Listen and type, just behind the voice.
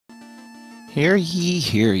Hear ye,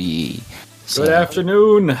 hear ye. Good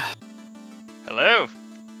afternoon. Hello.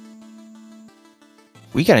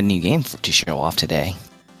 We got a new game to show off today.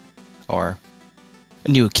 Or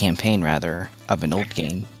a new campaign, rather, of an old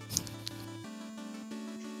game.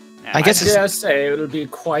 Now, I guess I dare say it'll be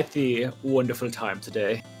quite the wonderful time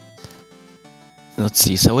today. Let's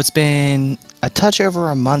see, so it's been a touch over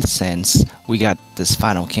a month since we got this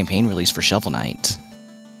final campaign release for Shovel Knight.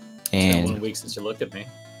 It's been 1 And, week since you looked at me.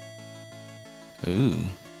 ooh.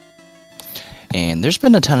 And there's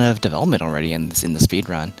been a ton of development already in the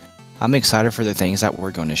speedrun. I'm excited for the things that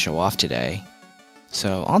we're going to show off today.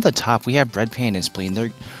 So on the top, we have BreadPan and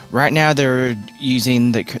Spleen. Right now they're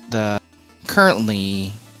using the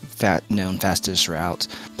currently known fastest route.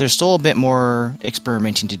 There's still a bit more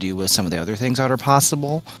experimenting to do with some of the other things that are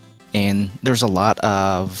possible, and there's a lot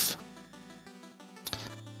of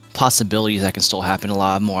possibilities that can still happen. A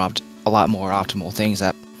lot more optimal things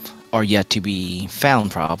that are yet to be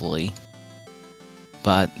found, probably.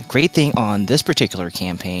 But the great thing on this particular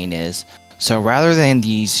campaign is, so rather than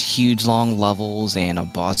these huge long levels and a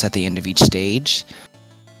boss at the end of each stage,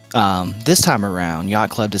 this time around, Yacht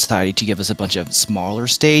Club decided to give us a bunch of smaller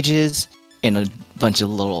stages and a bunch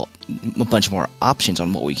more options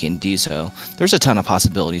on what we can do. So there's a ton of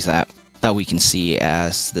possibilities that we can see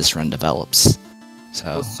as this run develops.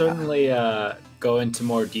 So We'll certainly go into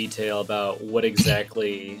more detail about what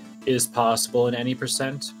exactly is possible in any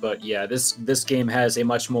percent. But yeah, this game has a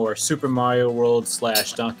much more Super Mario World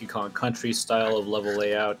 / Donkey Kong Country style of level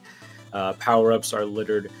layout. Power-ups are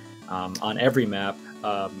littered on every map.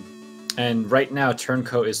 And right now,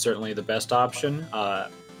 Turncoat is certainly the best option,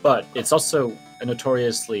 but it's also a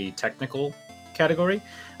notoriously technical category.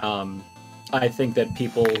 I think that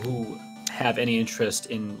people who have any interest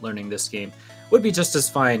in learning this game would be just as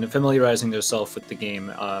fine familiarizing themselves with the game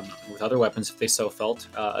with other weapons if they so felt,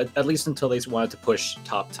 at least until they wanted to push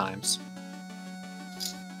top times.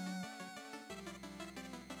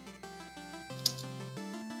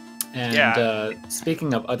 And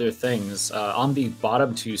speaking of other things, on the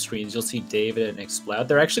bottom two screens, you'll see David and Exploud.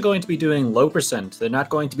 They're actually going to be doing low percent. They're not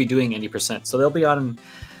going to be doing any percent. So they'll be on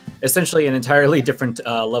essentially an entirely different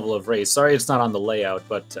level of race. Sorry it's not on the layout,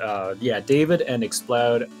 but yeah, David and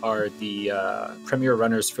Exploud are the premier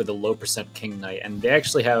runners for the low percent King Knight, and they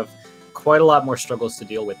actually have quite a lot more struggles to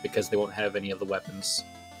deal with because they won't have any of the weapons.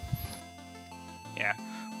 Yeah.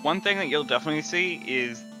 One thing that you'll definitely see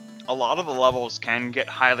is a lot of the levels can get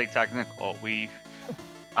highly technical. We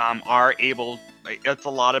are able... It's a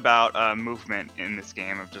lot about movement in this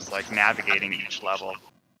game, of just like navigating each level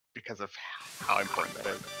because of how important that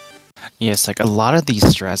is. yes, like a lot of these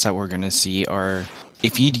strats that we're going to see are,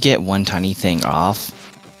 if you get one tiny thing off,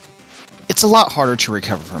 it's a lot harder to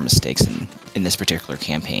recover from mistakes in this particular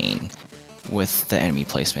campaign with the enemy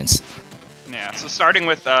placements. Yeah, so starting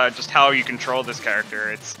with just how you control this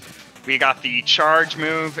character, we got the charge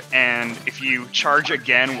move, and if you charge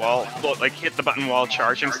again while, like, hit the button while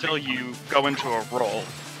charging still, you go into a roll.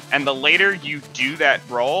 And the later you do that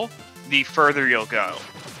roll, the further you'll go.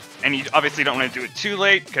 And you obviously don't want to do it too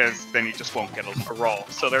late, because then you just won't get a roll.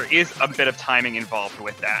 So there is a bit of timing involved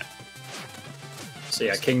with that. So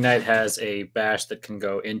yeah, King Knight has a bash that can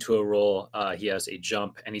go into a roll. He has a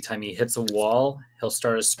jump. Anytime he hits a wall, he'll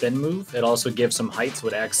start a spin move. It also gives some height, so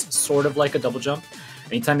it acts sort of like a double jump.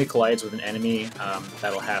 Anytime he collides with an enemy,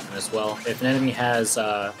 that'll happen as well. If an enemy has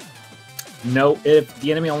if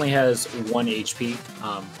the enemy only has 1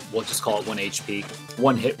 HP, we'll just call it 1 HP,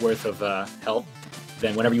 1 hit worth of health,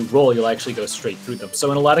 then whenever you roll, you'll actually go straight through them.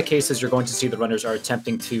 So in a lot of cases, you're going to see the runners are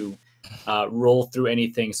attempting to roll through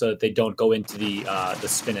anything so that they don't go into the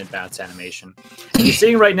spin and bounce animation. And you're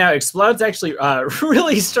seeing right now, Exploud's actually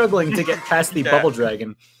really struggling to get past the Bubble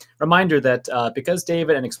Dragon. Reminder that because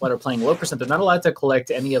David and Exploud are playing low percent, they're not allowed to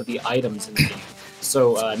collect any of the items in the game.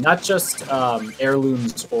 So not just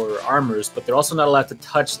heirlooms or armors, but they're also not allowed to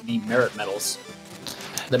touch the merit medals.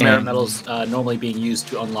 The merit medals normally being used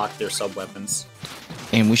to unlock their sub-weapons.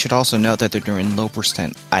 And we should also note that they're doing low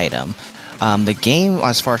percent item. The game,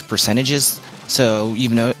 as far as percentages, so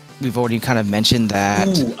we've already kind of mentioned that.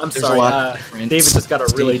 Ooh, I'm sorry, David just got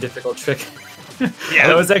a really difficult trick. Yeah,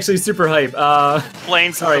 that was actually super hype.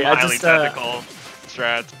 Plain, sorry, highly technical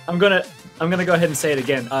strats. I'm gonna go ahead and say it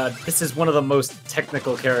again. This is one of the most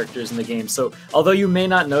technical characters in the game. So although you may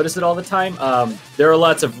not notice it all the time, there are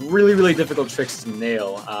lots of really, really difficult tricks to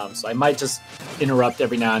nail. So I might just interrupt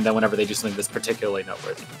every now and then whenever they do something that's particularly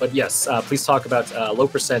noteworthy. But yes, please talk about low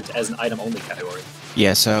percent as an item-only category.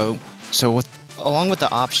 Yeah. So along with the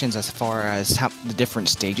options as far as the different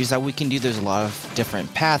stages that we can do, there's a lot of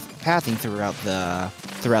different pathing throughout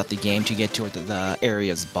the game to get to the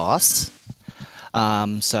area's boss.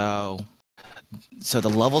 So the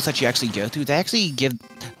levels that you actually go through, they actually give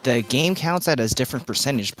the game counts that as different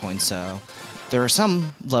percentage points. So there are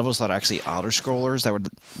some levels that are actually auto scrollers that would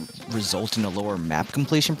result in a lower map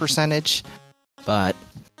completion percentage, but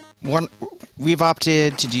we've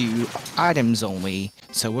opted to do items only,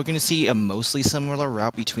 so we're going to see a mostly similar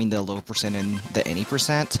route between the low percent and the any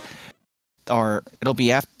percent. Or there'll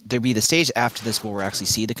be the stage after this where we'll actually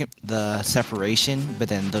see the separation, but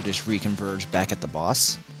then they'll just reconverge back at the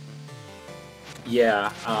boss.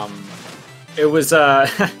 Yeah, it was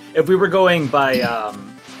if we were going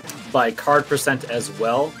by card percent as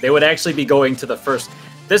well, they would actually be going to the first.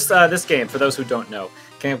 This game, for those who don't know,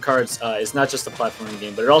 King of Cards is not just a platforming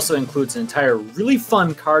game, but it also includes an entire really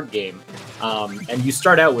fun card game. And you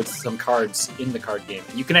start out with some cards in the card game.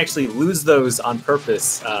 You can actually lose those on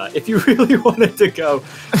purpose if you really wanted to go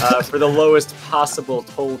for the lowest possible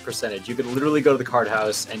total percentage. You could literally go to the card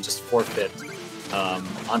house and just forfeit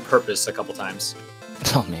on purpose a couple times.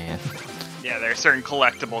 Oh man. Yeah, there are certain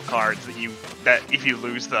collectible cards that if you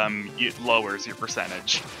lose them, it lowers your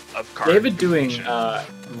percentage of cards. David doing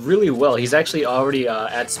really well. He's actually already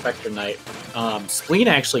at Spectre Knight. Spleen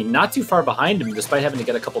actually not too far behind him, despite having to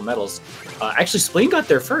get a couple medals. Actually, Spleen got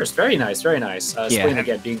there first. Very nice, very nice. Spleen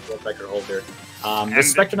again being the world record holder. The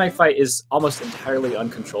Spectre Knight fight is almost entirely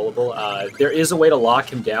uncontrollable. There is a way to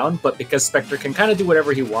lock him down, but because Spectre can kind of do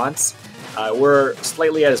whatever he wants, we're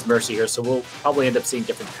slightly at his mercy here, so we'll probably end up seeing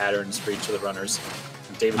different patterns for each of the runners.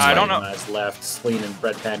 David's got him on his left, Spleen and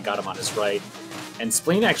BreadPan got him on his right. And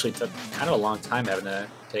Spleen actually took kind of a long time having to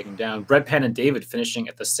take him down. BreadPan and David finishing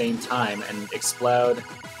at the same time, and Exploud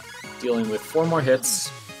dealing with 4 more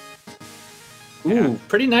hits. Ooh,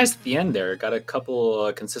 pretty nice at the end there. Got a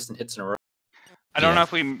couple consistent hits in a row. I don't know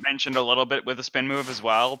if we mentioned a little bit with the spin move as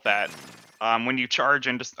well, that when you charge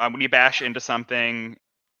into, when you bash into something,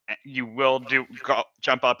 you will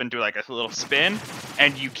jump up and do like a little spin,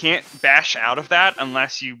 and you can't bash out of that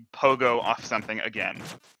unless you pogo off something again.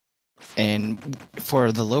 And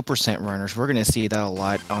for the low percent runners, we're going to see that a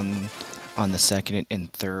lot on the second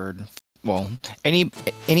and third. Well,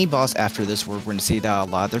 any boss after this, we're going to see that a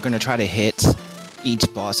lot. They're going to try to hit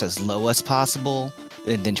each boss as low as possible,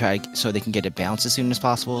 and then try so they can get a bounce as soon as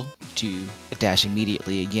possible to dash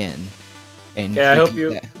immediately again. And yeah, I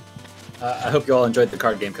hope you all enjoyed the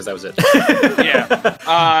card game, because that was it. Yeah.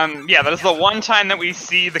 Yeah, that is the one time that we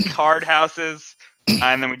see the card houses,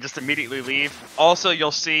 and then we just immediately leave. Also,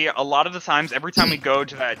 you'll see a lot of the times, every time we go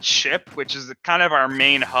to that ship, which is kind of our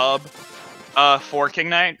main hub for King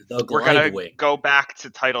Knight, we're going to go back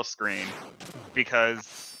to title screen,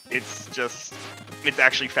 because it's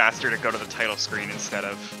actually faster to go to the title screen instead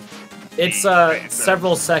of... It's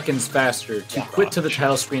several seconds faster to quit to the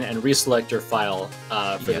title screen and reselect your file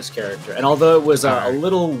for this character. And although it was a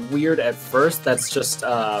little weird at first, that's just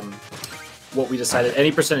what we decided.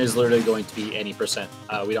 Any percent is literally going to be any percent.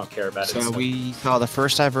 We don't care about it. So we saw the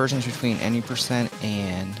first divergence between any percent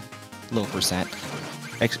and low percent.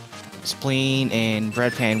 Spleen and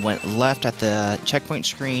BreadPan went left at the checkpoint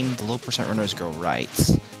screen. The low percent runners go right.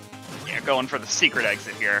 Yeah, going for the secret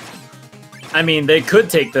exit here. I mean, they could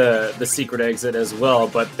take the secret exit as well,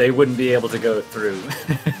 but they wouldn't be able to go through.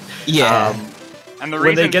 Yeah. And the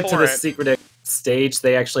when they get for to the it, secret exit stage,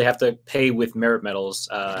 they actually have to pay with merit medals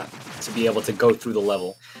to be able to go through the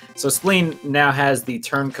level. So Spleen now has the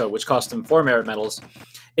turncoat, which cost him 4 merit medals.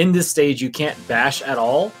 In this stage, you can't bash at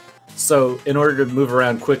all. So in order to move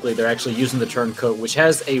around quickly, they're actually using the turncoat, which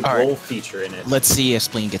has a roll feature in it. Let's see if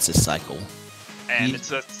Spleen gets his cycle. And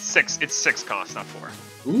it's 6 cost, not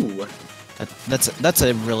 4. Ooh. That's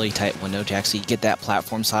a really tight window to actually get that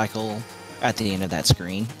platform cycle at the end of that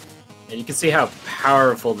screen. And you can see how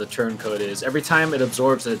powerful the turncoat is. Every time it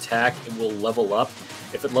absorbs an attack, it will level up.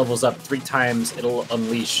 If it levels up 3 times, it'll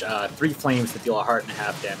unleash 3 flames that deal a heart and a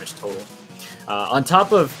half damage total. On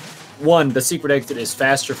top of 1, the secret exit is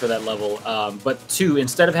faster for that level, but 2,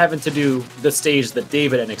 instead of having to do the stage that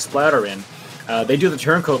David and Exploud are in, they do the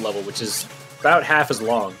turncoat level, which is about half as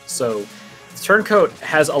long. So Turncoat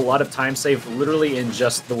has a lot of time saved literally in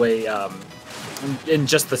just the way, in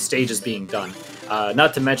just the stages being done.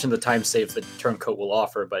 Not to mention the time saves that Turncoat will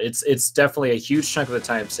offer, but it's definitely a huge chunk of the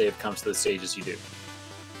time save comes to the stages you do.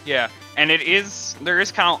 Yeah, and there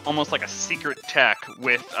is kind of almost like a secret tech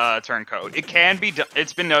with Turncoat. It can be,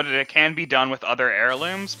 it's been noted it can be done with other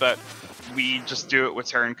heirlooms, but we just do it with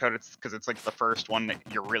Turncoat because it's like the first one that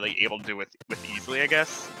you're really able to do with easily, I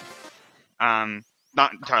guess.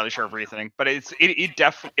 Not entirely sure of reasoning, but it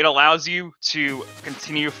allows you to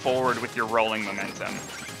continue forward with your rolling momentum.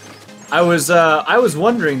 I was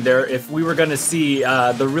wondering there if we were gonna see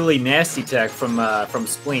the really nasty tech from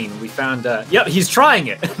Spleen. We found yep, he's trying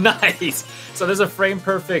it. Nice. So there's a frame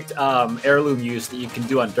perfect heirloom use that you can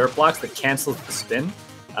do on dirt blocks that cancels the spin.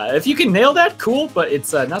 If you can nail that, cool. But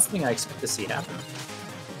it's not something I expect to see happen.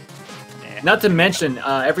 Not to mention,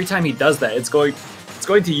 every time he does that, it's going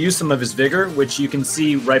to use some of his vigor, which you can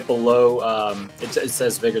see right below. It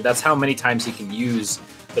says vigor. That's how many times he can use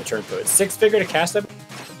the turncoat. It's 6 vigor to cast it.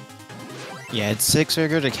 Yeah, it's 6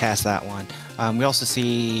 vigor to cast that one. We also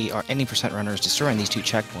see our any percent runners destroying these 2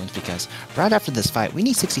 checkpoints because right after this fight, we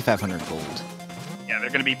need 6,500 gold. Yeah, they're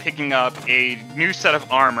going to be picking up a new set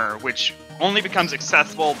of armor, which only becomes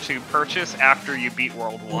accessible to purchase after you beat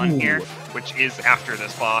World 1 here, which is after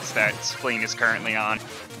this boss that Spleen is currently on.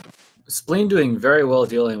 Spleen doing very well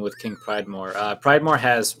dealing with King Pridemore. Pridemore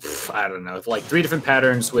has, I don't know, like 3 different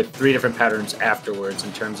patterns with 3 different patterns afterwards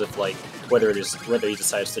in terms of like whether he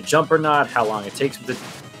decides to jump or not, how long it takes.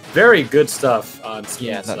 Very good stuff on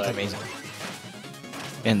Spleen's side. That's amazing.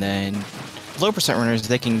 And then low percent runners,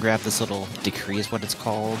 they can grab this little decree is what it's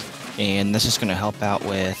called, and that's just going to help out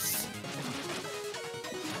with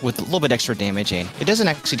a little bit extra damage, and it doesn't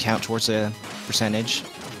actually count towards the percentage.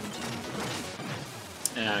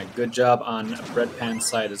 Good job on BreadPan's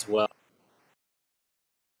side as well.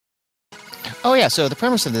 Oh yeah, so the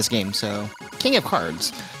premise of this game, so King of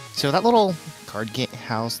Cards. So that little card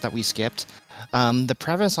house that we skipped, the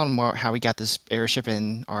premise on how we got this airship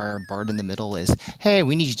and our bard in the middle is, hey,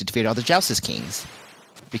 we need you to defeat all the Joustus Kings.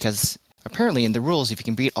 Because apparently in the rules, if you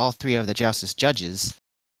can beat all 3 of the Joustus judges,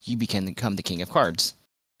 you become the King of Cards.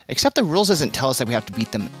 Except the rules doesn't tell us that we have to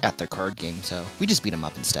beat them at their card game, so we just beat them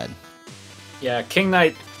up instead. Yeah, King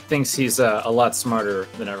Knight thinks he's a lot smarter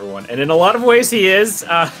than everyone, and in a lot of ways he is.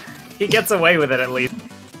 He gets away with it at least.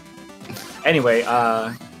 Anyway,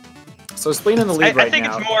 so Spleen in the lead right now. I think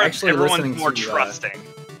it's more actually everyone's more trusting.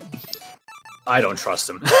 I don't trust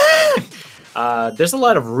him. There's a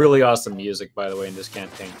lot of really awesome music, by the way, in this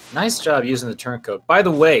campaign. Nice job using the turncoat. By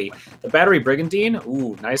the way, the Battery Brigandine,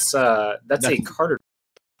 ooh, nice. That's a Carter.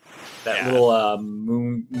 That little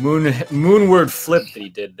moonward flip that he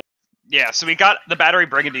did there. Yeah, so we got the Battery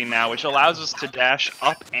Brigandine now, which allows us to dash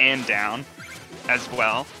up and down, as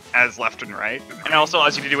well as left and right, and it also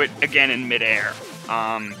allows you to do it again in midair.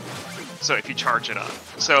 So if you charge it up,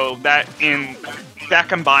 so that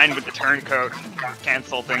combined with the turncoat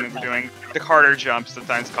cancel thing that we're doing, the Carter jumps,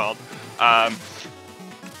 sometimes called,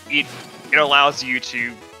 it allows you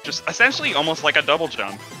to just essentially almost like a double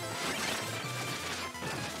jump.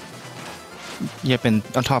 Yep, and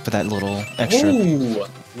on top of that little extra. Ooh,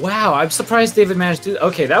 wow, I'm surprised David managed to.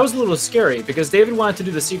 Okay, that was a little scary because David wanted to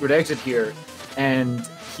do the secret exit here, and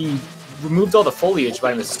he removed all the foliage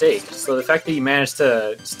by mistake. So the fact that he managed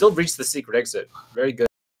to still reach the secret exit, very good.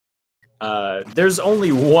 There's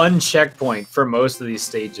only 1 checkpoint for most of these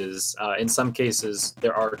stages. In some cases,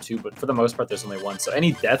 there are 2, but for the most part, there's only 1. So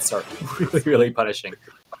any deaths are really, really punishing.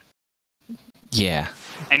 Yeah.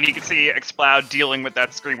 And you can see Exploud dealing with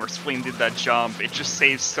that screen where Spleen did that jump. It just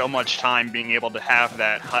saves so much time being able to have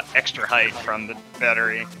that extra height from the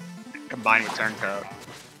battery combined with turncoat.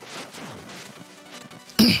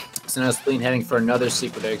 So now Spleen heading for another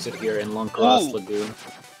secret exit here in Luncross Lagoon.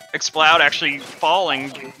 Exploud actually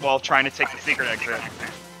falling while trying to take the secret exit.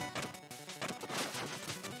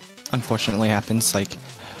 Unfortunately happens,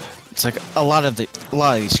 it's like a lot of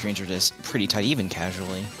these screens are just pretty tight, even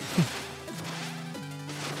casually.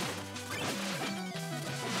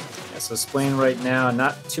 So Spleen right now,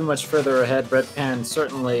 not too much further ahead. BreadPan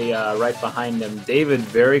certainly right behind him. David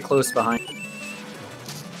very close behind him.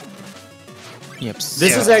 Yep.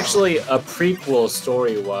 This is actually a prequel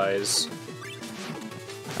story-wise.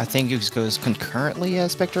 I think it goes concurrently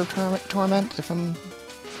as Spectre of Torment, if I'm...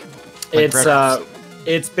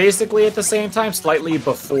 It's basically at the same time, slightly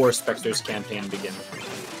before Spectre's campaign begins.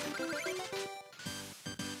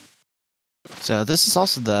 So this is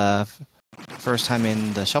also the first time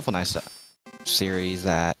in the Shovel Knight series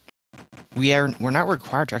that we're not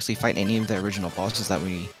required to actually fight any of the original bosses that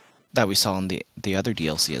we saw in the other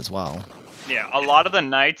DLC as well. Yeah, a lot of the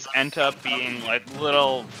knights end up being like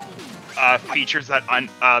little features that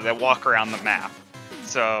walk around the map,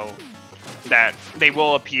 so that they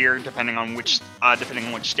will appear depending on which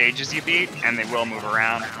stages you beat, and they will move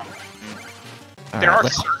around. There are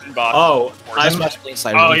certain bosses. Let's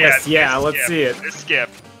see it. This skip.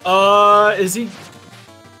 Is he?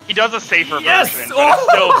 He does a safer version, but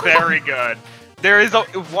it's still very good. There is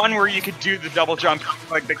one where you could do the double jump,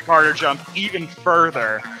 like the Carter jump, even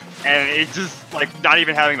further, and it's just like not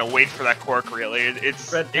even having to wait for that cork. Really, it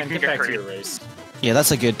can get crazy. Race. Yeah, that's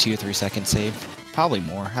a good 2 or 3 second save. Probably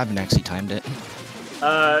more. I haven't actually timed it.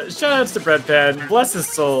 Shoutouts to BreadPan, bless his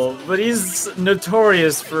soul, but he's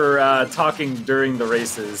notorious for talking during the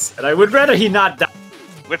races, and I would rather he not die.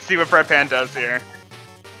 Let's see what BreadPan does here.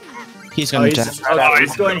 He's going to.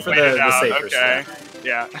 He's going for the safer Okay.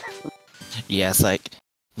 Yeah. Yeah, it's like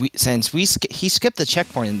he skipped the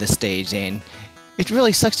checkpoint in this stage, and it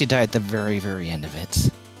really sucks to die at the very, very end of it.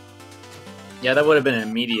 Yeah, that would have been an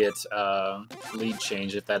immediate lead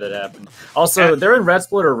change if that had happened. Also, they're in Red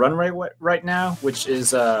Exploder Run right now, which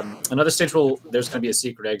is another stage where there's going to be a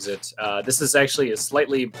secret exit. This is actually a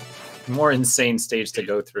slightly more insane stage to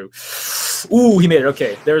go through. Ooh, he made it.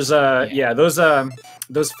 Okay, there's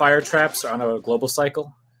those fire traps are on a global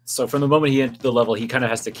cycle. So from the moment he entered the level, he kind of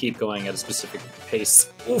has to keep going at a specific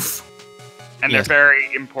pace. Oof. And they're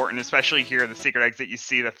very important, especially here, the secret exit. You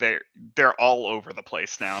see that they're all over the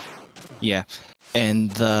place now. Yeah,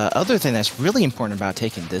 and the other thing that's really important about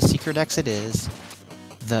taking this secret exit is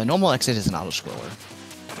the normal exit is an auto-scroller.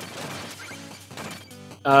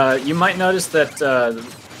 You might notice that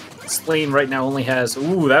Spleen right now only has...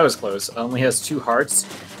 Ooh, that was close. Only has 2 hearts.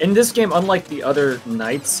 In this game, unlike the other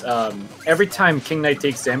knights, every time King Knight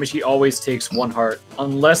takes damage, he always takes 1 heart,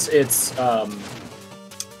 unless it's...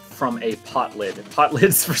 from a pot lid. Pot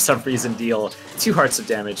lids, for some reason, deal 2 hearts of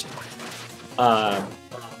damage.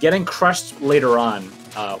 Getting crushed later on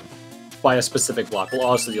by a specific block will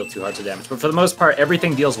also deal 2 hearts of damage. But for the most part,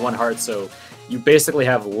 everything deals 1 heart, so you basically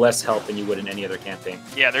have less health than you would in any other campaign.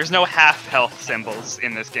 Yeah, there's no half health symbols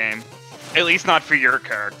in this game. At least not for your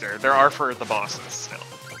character. There are for the bosses still.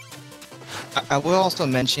 I will also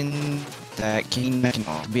mention that King Knight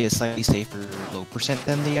can be a slightly safer low percent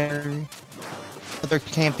than the other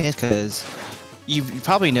campaigns, because you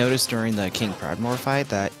probably noticed during the King Proudmoore fight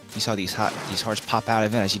that you saw these hearts pop out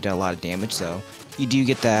of it as you did a lot of damage, so you do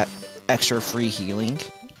get that extra free healing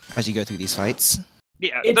as you go through these fights.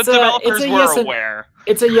 Yeah, the developers were aware.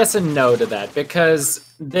 It's a yes and no to that, because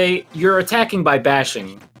you're attacking by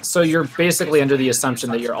bashing, so you're basically under the assumption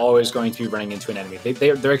that you're always going to be running into an enemy.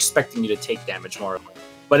 They're expecting you to take damage more.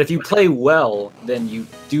 But if you play well, then you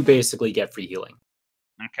do basically get free healing.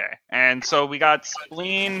 Okay, and so we got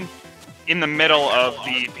Spleen in the middle of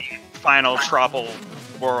the final Tropical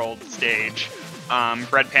World stage.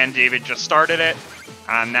 BreadPan David just started it.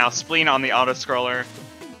 Now Spleen on the auto-scroller.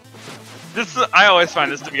 I always find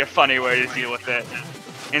this to be a funny way to deal with it.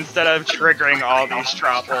 Instead of triggering all these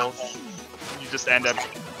Tropals, you just end up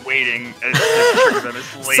waiting to trigger them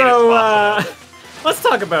as late as possible. Let's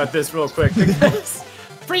talk about this real quick, because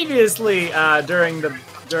previously during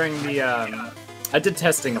the I did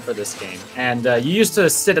testing for this game, and you used to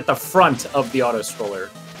sit at the front of the auto-scroller,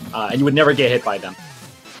 and you would never get hit by them.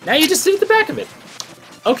 Now you just sit at the back of it.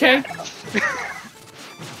 Okay.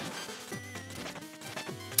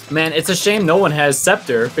 Man, it's a shame no one has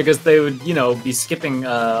Scepter, because they would, be skipping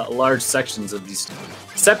large sections of these.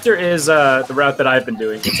 Scepter is the route that I've been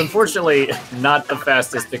doing. It's unfortunately not the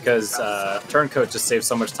fastest, because Turncoat just saves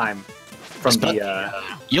so much time from the.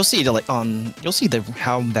 You'll see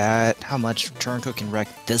how much Turncoat can wreck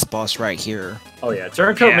this boss right here. Oh yeah,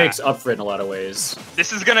 Turncoat makes up for it in a lot of ways.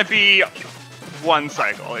 This is gonna be 1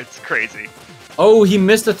 cycle. It's crazy. Oh, he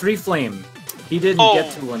missed a 3-flame. He didn't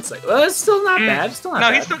get to 1 cycle. Well, it's still not bad. It's still not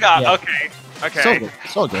bad. No, he still got. Yeah. Okay.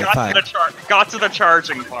 So good. Got to the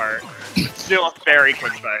charging part. Still a very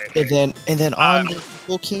quick fight. And then on the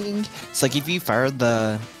Triple King, it's like if you fire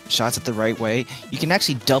the shots at the right way, you can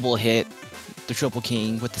actually double hit the Triple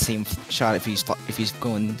King with the same shot if he's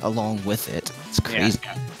going along with it. It's crazy.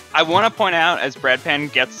 Yeah. I want to point out, as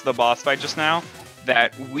BreadPan gets the boss fight just now,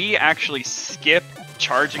 that we actually skip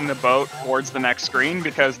charging the boat towards the next screen,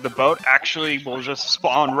 because the boat actually will just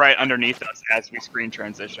spawn right underneath us as we screen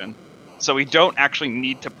transition. So we don't actually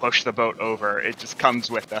need to push the boat over, it just comes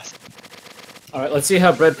with us. Alright, let's see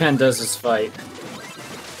how BreadPan does this fight.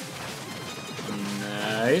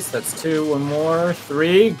 Nice, that's 2, 1 more,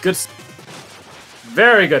 3, good.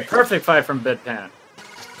 Very good, perfect fight from BreadPan.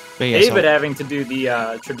 Yeah, David having to do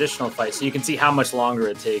the traditional fight, so you can see how much longer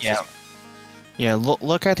it takes. Yeah,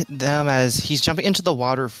 look at them as he's jumping into the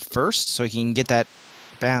water first, so he can get that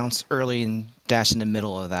bounce early and dash in the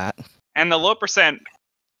middle of that. And the low percent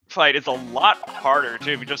fight is a lot harder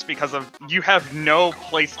too, just because of you have no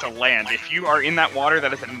place to land. If you are in that water,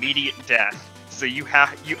 that is immediate death. So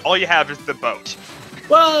all you have is the boat.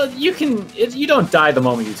 Well, you don't die the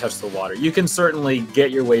moment you touch the water. You can certainly get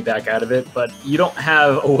your way back out of it, but you don't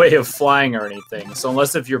have a way of flying or anything. So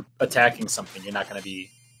unless if you're attacking something, you're not going to be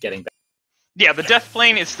getting back. Yeah, the death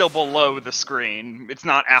plane is still below the screen. It's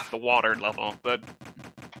not at the water level, but...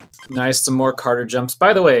 Nice, some more Carter jumps.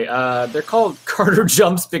 By the way, they're called Carter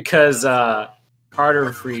jumps because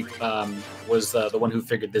Carter Freak was the one who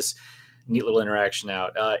figured this neat little interaction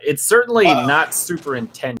out. It's certainly not super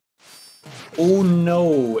intense. Oh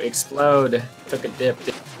no, Explode took a dip.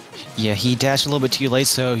 Yeah, he dashed a little bit too late,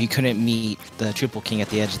 so he couldn't meet the Triple King at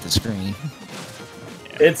the edge of the screen.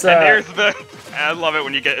 It's and there's the. I love it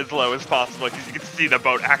when you get as low as possible because you can see the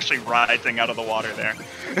boat actually rising out of the water there.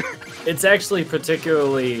 It's actually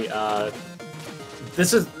particularly.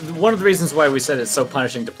 This is one of the reasons why we said it's so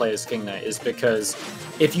punishing to play as King Knight, is because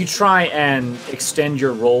if you try and extend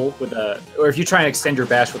your roll with or if you try and extend your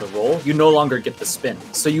bash with a roll, you no longer get the spin.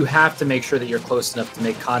 So you have to make sure that you're close enough to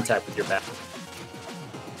make contact with your bash.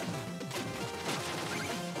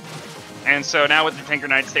 And so now with the Tinker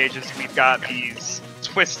Knight stages, we've got these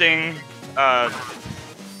twisting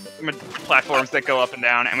platforms that go up and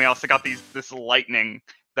down, and we also got this lightning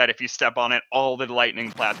that if you step on it, all the lightning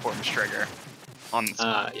platforms trigger.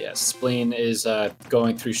 Yes, Spleen is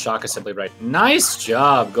going through shock assembly right. Nice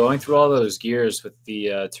job going through all those gears with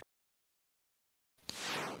the.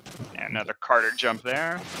 And another Carter jump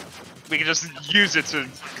there. We can just use it to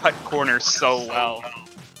cut corners so well,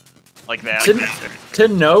 like that. To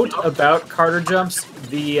note about Carter jumps,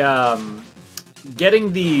 the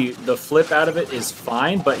getting the flip out of it is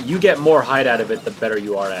fine, but you get more height out of it the better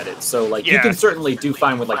you are at it. So like you can certainly do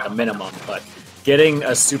fine with like the minimum, but getting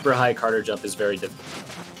a super high Carter jump is very difficult.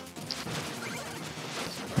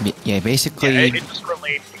 Yeah, basically. Yeah,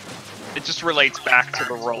 it just relates back to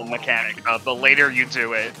the roll mechanic. The later you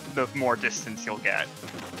do it, the more distance you'll get.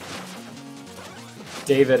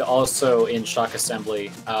 David also in shock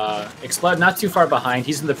assembly. Explode not too far behind.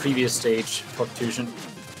 He's in the previous stage, Fortusion.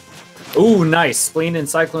 Ooh, nice. Spleen and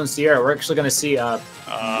Cyclone Sierra. We're actually going to see a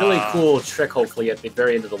really cool trick, hopefully, at the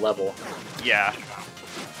very end of the level. Yeah.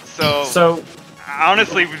 So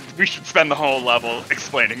honestly, we should spend the whole level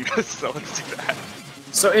explaining this, so let's do that.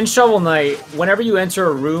 So in Shovel Knight, whenever you enter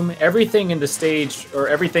a room, everything in the stage, or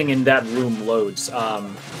everything in that room loads.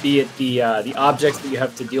 Be it the objects that you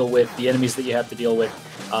have to deal with, the enemies that you have to deal with,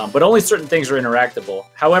 but only certain things are interactable.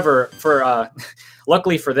 However,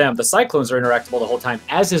 luckily for them, the Cyclones are interactable the whole time,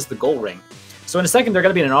 as is the Goal Ring. So in a second, they're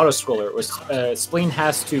going to be in an auto-scroller, where Spleen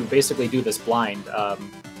has to basically do this blind,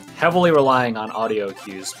 heavily relying on audio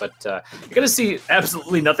cues. But you're going to see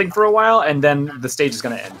absolutely nothing for a while, and then the stage is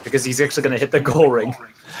going to end, because he's actually going to hit the Goal Ring.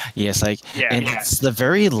 Yes, it's the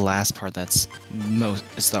very last part that's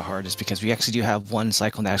the hardest, because we actually do have one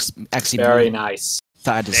Cyclone that's actually very nice.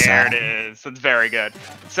 Side to side. There it is. It's very good.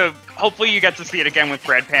 So hopefully you get to see it again with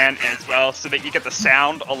BreadPan as well, so that you get the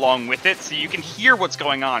sound along with it, so you can hear what's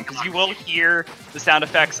going on, because you will hear the sound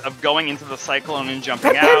effects of going into the Cyclone and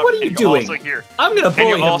jumping out. What are you doing? I'm gonna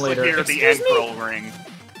bully him later. Hear the end roll ring.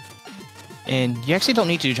 And you actually don't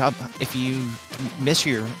need to jump if you miss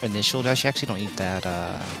your initial dash. You actually don't need that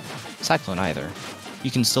Cyclone either. You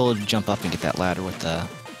can still jump up and get that ladder with the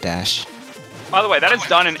dash. By the way, that is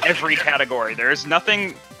done in every category. There is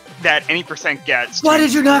nothing that any percent gets. Why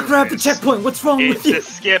did you not grab the checkpoint? What's wrong with you? The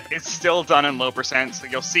skip is still done in low percent, so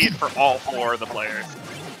you'll see it for all 4 of the players.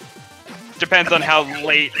 Depends on how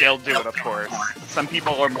late they'll do it, of course. Some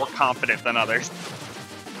people are more confident than others.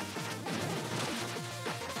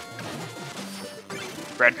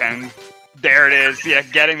 BreadPan. There it is. Yeah,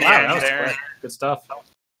 getting the end there. Quick. Good stuff.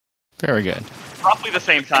 Very good. Roughly the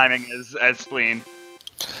same timing as Spleen.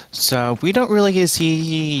 So we don't really get to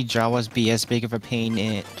see Jawas be as big of a pain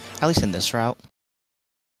at least in this route.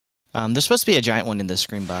 There's supposed to be a giant one in this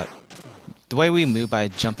screen, but the way we move by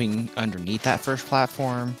jumping underneath that first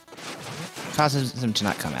platform causes them to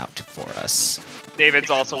not come out for us.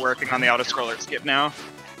 David's also working on the auto-scroller skip now.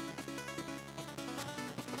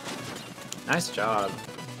 Nice job.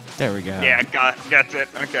 There we go. Yeah, gets it.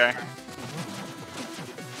 Okay.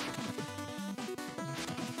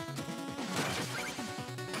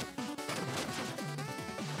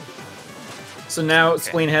 So now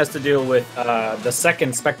Spleen has to deal with the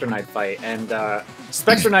second Spectre Knight fight, and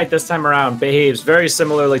Spectre Knight this time around behaves very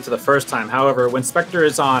similarly to the first time. However, when Spectre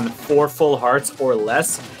is on 4 full hearts or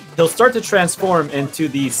less, he'll start to transform into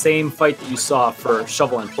the same fight that you saw for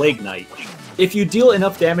Shovel and Plague Knight. If you deal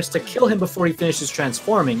enough damage to kill him before he finishes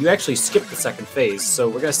transforming, you actually skip the second phase. So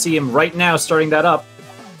we're going to see him right now starting that up.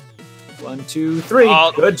 1, 2,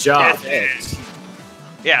 3. Good job.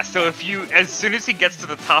 Yeah, so as soon as he gets to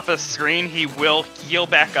the top of the screen, he will heal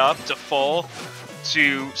back up to full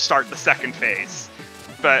to start the second phase.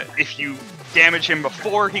 But if you damage him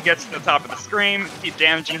before he gets to the top of the screen, keep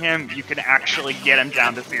damaging him, you can actually get him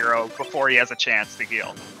down to 0 before he has a chance to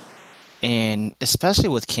heal. And especially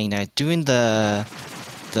with King Knight, doing the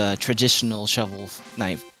traditional Shovel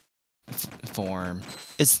Knight form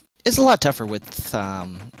is a lot tougher with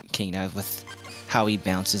King Knight, with how he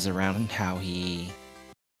bounces around and how he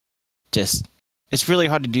just... It's really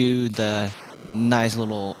hard to do the nice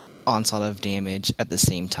little onslaught of damage at the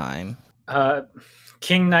same time.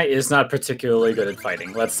 King Knight is not particularly good at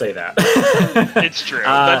fighting. Let's say that. It's true.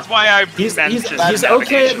 That's why I he's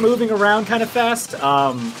okay at moving around kind of fast,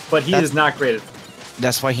 but he is not great at.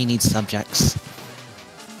 That's why he needs subjects.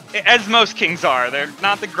 As most kings are, they're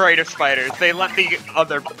not the greatest fighters. They let their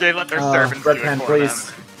servants do it BreadPan, for please.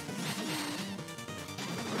 them.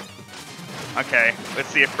 Okay, let's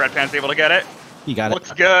see if BreadPan's able to get it. You got it.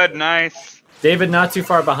 Looks good, nice. David not too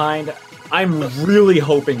far behind. I'm really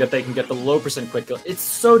hoping that they can get the low percent quick kill. It's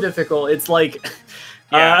so difficult. It's like,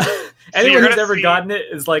 anyone who's ever gotten it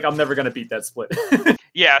is like, I'm never gonna beat that split.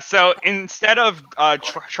 Yeah, so instead of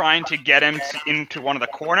trying to get him into one of the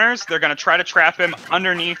corners, they're gonna try to trap him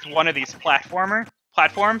underneath one of these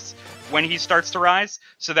platforms when he starts to rise,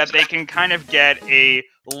 so that they can kind of get a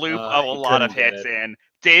loop of a lot of hits in.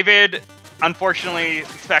 David, unfortunately,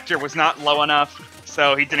 Spectre was not low enough,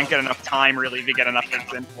 so he didn't get enough time really to get enough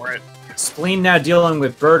hits in for it. Spleen now dealing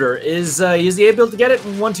with Birder. Is he able to get it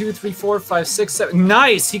in 1, 2, 3, 4, 5, 6, 7?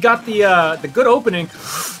 Nice! He got the good opening.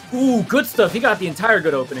 Ooh, good stuff. He got the entire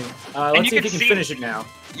good opening. Let's see if he can finish it now.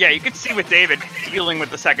 Yeah, you can see with David dealing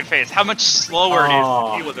with the second phase how much slower it is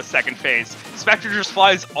to deal with the second phase. Spectre just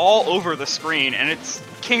flies all over the screen, and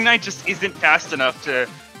King Knight just isn't fast enough to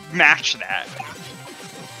match that.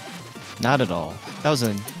 Not at all. That was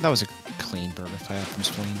a clean Birder fight from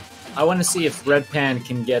Spleen. I want to see if BreadPan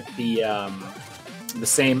can get the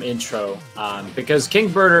same intro, because King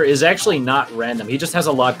Birder is actually not random. He just has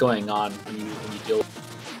a lot going on when you deal with.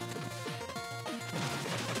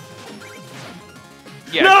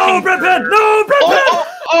 Yeah, no, BreadPan! No, BreadPan!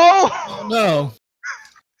 Oh no!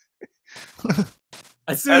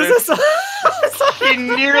 As soon as I saw he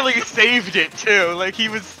nearly saved it too. Like he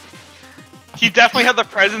definitely had the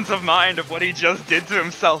presence of mind of what he just did to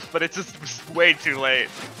himself, but it just was way too late.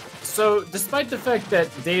 So, despite the fact that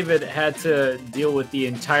David had to deal with the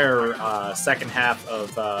entire second half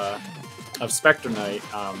of Spectre Knight,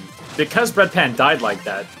 because BreadPan died like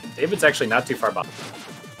that, David's actually not too far behind.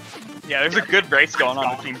 Yeah, there's a good race going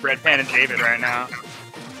on between BreadPan and David right now.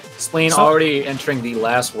 Spleen already entering the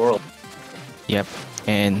last world. Yep,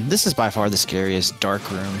 and this is by far the scariest Dark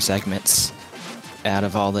Room segments out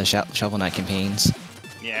of all the Shovel Knight campaigns.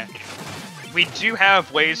 Yeah. We do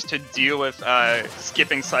have ways to deal with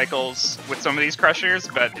skipping cycles with some of these crushers,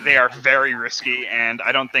 but they are very risky, and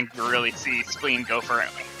I don't think we really see Spleen go for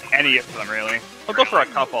any of them, really. He'll go for a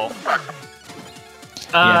couple.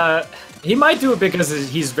 He might do it because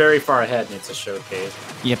he's very far ahead and it's a showcase.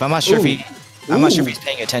 Yep, I'm not sure if he's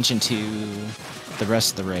paying attention to the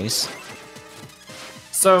rest of the race.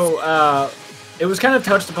 So, it was kind of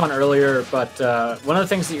touched upon earlier, but one of the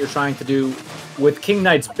things that you're trying to do with King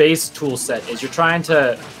Knight's base tool set is you're trying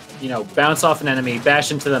to, bounce off an enemy,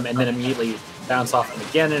 bash into them, and then immediately bounce off them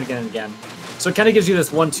again and again and again. So it kind of gives you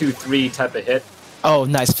this 1, 2, 3 type of hit. Oh,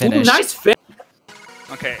 nice finish. Ooh, nice finish.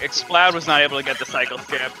 Okay, Exploud was not able to get the cycle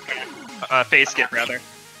skip, phase skip rather.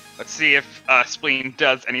 Let's see if Spleen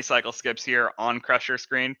does any cycle skips here on Crusher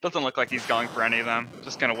screen. Doesn't look like he's going for any of them.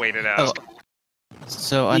 Just gonna wait it out. Oh.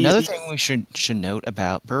 So another thing we should note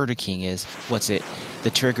about Birder King is, the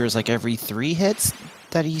trigger is like every 3 hits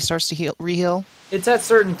that he starts to re-heal? It's at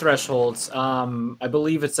certain thresholds. I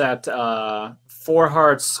believe it's at 4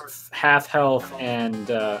 hearts, half health, and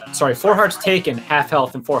 4 hearts taken, half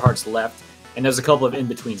health, and 4 hearts left. And there's a couple of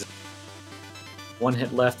in-betweens. 1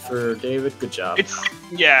 hit left for David. Good job.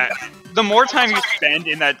 The more time you spend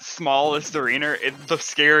in that smallest arena, the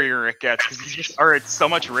scarier it gets, because you just are at so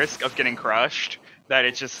much risk of getting crushed that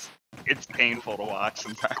it's painful to watch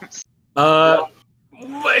sometimes.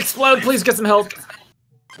 Explode, please get some help.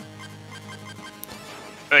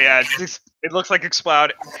 Oh yeah, it looks like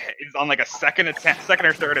Explode is on like a second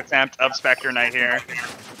or third attempt of Spectre Knight here.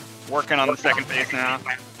 Working on the second phase now.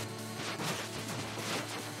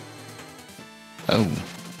 Oh.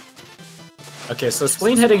 Okay, so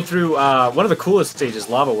Spleen heading through one of the coolest stages,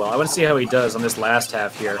 Lava Well. I want to see how he does on this last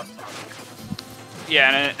half here. Yeah,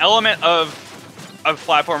 and an element of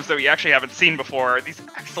platforms that we actually haven't seen before, these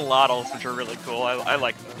axolotls, which are really cool. I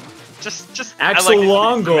like them. Just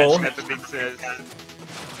Axolongle. I like the big says.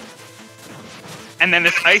 And then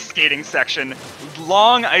this ice skating section,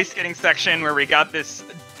 long ice skating section where we got this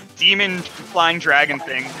demon flying dragon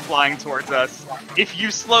thing flying towards us. If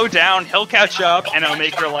you slow down, he'll catch up and it'll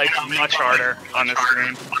make your life much harder on the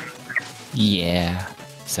screen. Yeah,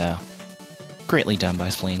 so greatly done by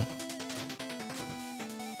Spleen.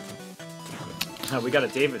 We got a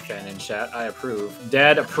David fan in chat. I approve.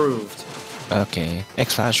 Dad approved. Okay,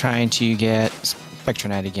 X-File's trying to get Spectre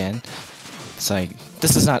Knight again. It's like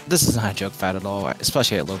this is not a joke fight at all,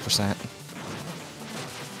 especially at low percent.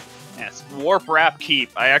 Yes, Warp Wrap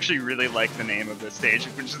Keep. I actually really like the name of this stage,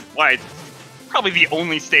 which is why it's probably the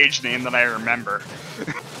only stage name that I remember.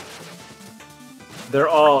 They're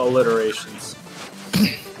all alliterations.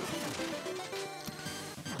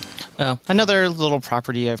 Well, another little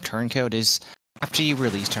property of Turncoat is after you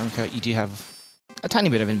release Turncoat, you do have a tiny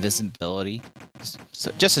bit of invisibility,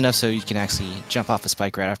 so just enough so you can actually jump off a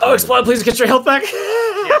spike right after. Oh, Explode! Please get your health back.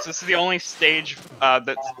 Yes, this is the only stage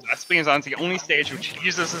that Spleen is on. It's the only stage which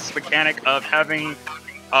uses this mechanic of having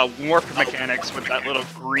warp mechanics with that little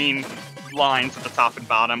green lines at the top and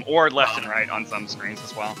bottom, or left and right on some screens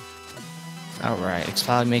as well. Alright,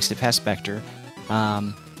 Explode makes it past Spectre.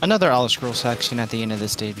 Another auto-scroll section at the end of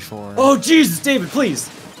this stage before. Oh Jesus, David, please!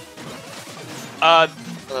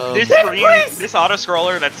 This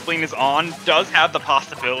auto-scroller that Spleen is on does have the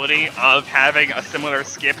possibility of having a similar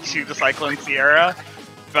skip to the Cyclone Sierra,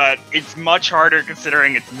 but it's much harder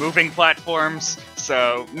considering it's moving platforms,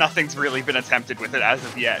 so nothing's really been attempted with it as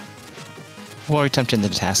of yet. We're attempting the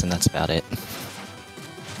task and that's about it.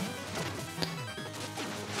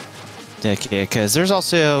 Okay, because there's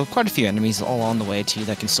also quite a few enemies all along the way too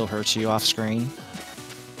that can still hurt you off screen.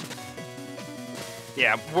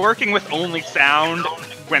 Yeah, working with only sound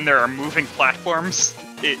when there are moving platforms,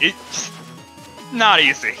 it's not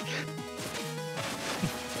easy.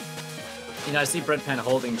 You know, I see BreadPan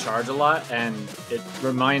holding charge a lot, and it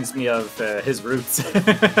reminds me of his roots.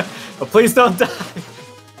 But please don't die!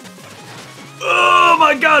 Oh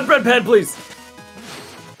my god, BreadPan, please!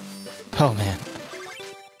 Oh man.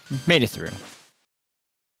 Made it through.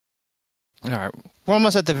 Alright, we're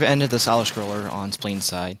almost at the end of the solid scroller on Spleen's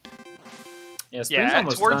side. Yeah,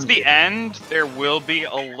 towards the end, there will be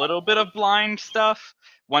a little bit of blind stuff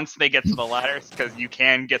once they get to the ladders, because you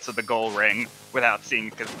can get to the goal ring without seeing,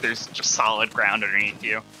 because there's just solid ground underneath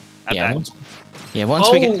you. Once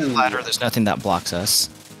we get to the ladder, there's nothing that blocks us.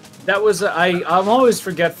 That was, I'm always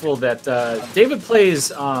forgetful that David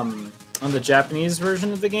plays on the Japanese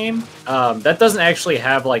version of the game. That doesn't actually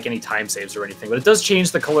have like any time saves or anything, but it does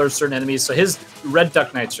change the color of certain enemies, so his red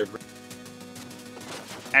Duck Knights are great.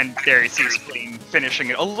 And there you see Spleen finishing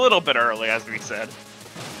it a little bit early, as we said.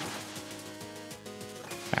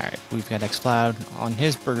 Alright, we've got Xcloud on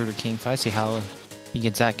his Burger King fight. See how he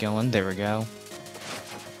gets that going. There we go.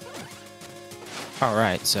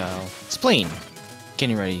 Alright, so Spleen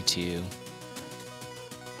getting ready to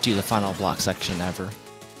do the final block section ever.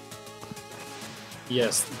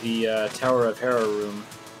 Yes, the Tower of Hera room,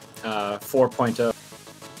 4.0.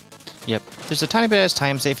 Yep, there's a tiny bit of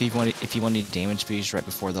time save if you want to damage boost right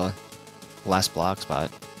before the last blocks,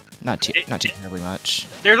 but not too terribly much.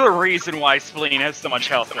 There's a reason why Spleen has so much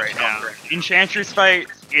health right now. Enchantress fight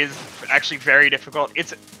is actually very difficult.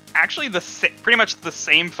 It's actually pretty much the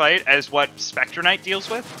same fight as what Spectre Knight deals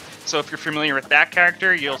with. So if you're familiar with that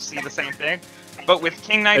character, you'll see the same thing. But with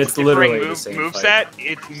King Knight's differing moveset,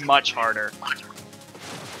 it's much harder.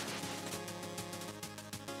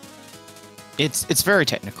 It's very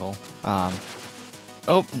technical.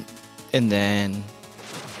 Oh, and then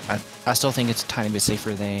I still think it's a tiny bit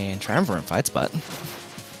safer than Triumvirate fights, but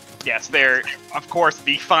yes, they're of course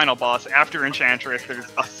the final boss after Enchantress. There's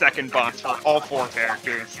a second boss for all four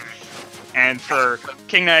characters, and for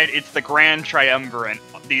King Knight, it's the Grand Triumvirate.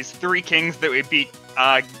 These three kings that we beat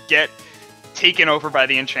get taken over by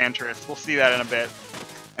the Enchantress. We'll see that in a bit.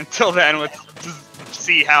 Until then, let's just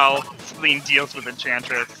see how Spleen deals with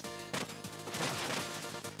Enchantress.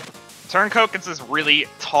 Turncoat gets this really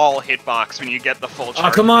tall hitbox when you get the full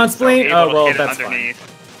charge. Oh, come on, Spleen! So oh, well, that's fine.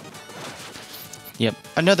 Yep,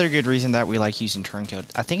 another good reason that we like using Turncoat.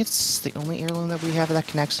 I think it's the only heirloom that we have that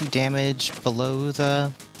can actually damage below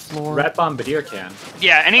the floor. Rat Bombardier can.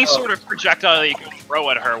 Yeah, any sort of projectile that you can throw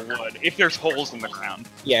at her would, if there's holes in the ground.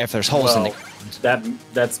 Yeah, if there's holes in the ground.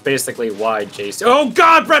 That's basically why Jason... Oh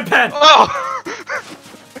god, BreadPan! Oh!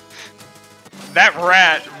 That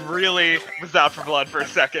rat really was out for blood for a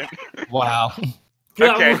second. Wow.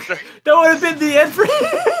 Okay, that would have been the end for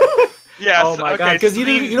Yes. Oh my god, because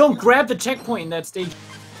you don't grab the checkpoint in that stage.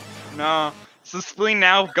 No. So Spleen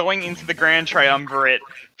now going into the Grand Triumvirate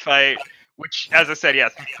fight, which, as I said,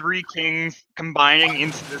 yes, three kings combining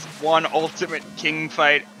into this one ultimate king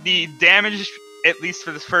fight. The damage, at least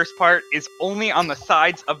for this first part, is only on the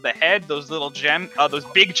sides of the head. Those little those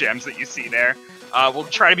big gems that you see there. We'll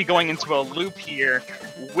try to be going into a loop here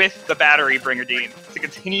with the Battery Brigadier to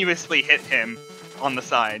continuously hit him on the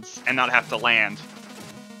sides and not have to land.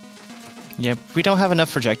 Yep, we don't have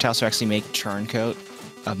enough projectiles to actually make Turncoat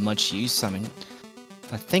of much use. I mean,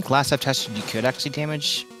 I think last I've tested, you could actually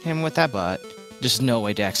damage him with that, but there's no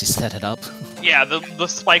way to actually set it up. Yeah, the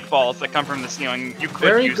spike balls that come from the ceiling, you could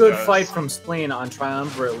Very use good those. fight from Spleen on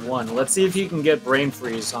Triumvirate 1. Let's see if he can get Brain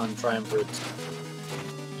Freeze on Triumvirate 2.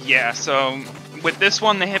 Yeah, so with this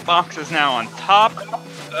one, the hitbox is now on top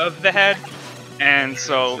of the head, and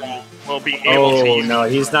so we'll be able to use no,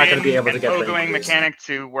 he's not going to be able to and get Brain pogoing Freeze. mechanic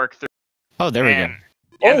to work through. Oh, there we go.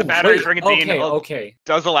 And the battery brigandine okay.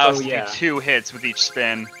 does allow us Oh, to yeah. do 2 hits with each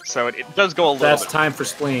spin, so it does go a little That's bit. time for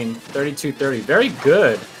Spleen. 32-30. Very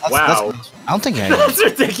good. Wow. I don't think I. That's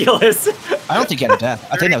ridiculous. I don't think he had a death.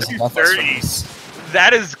 I think that was a death. 32-30.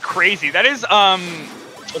 That is crazy. That is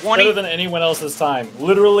It's better than anyone else's time.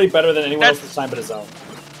 Literally better than anyone else's time but his own.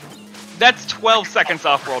 That's 12 seconds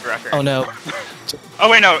off world record. Oh no.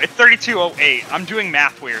 Oh wait, no, it's 32:08. I'm doing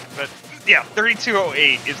math weird, but yeah,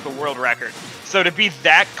 32:08 is the world record. So to be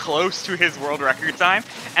that close to his world record time,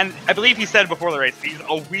 and I believe he said before the race, he's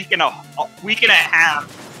a week and a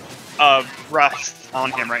half of rust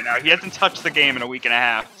on him right now. He hasn't touched the game in a week and a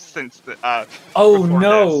half since the Oh before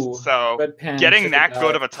no! this. So BreadPan getting that took good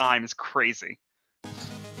it of a time is crazy.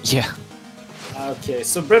 Yeah. Okay,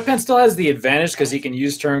 so BreadPan still has the advantage because he can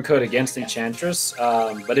use Turncoat against Enchantress.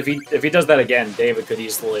 But if he does that again, David could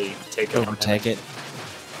easily take it. Overtake it.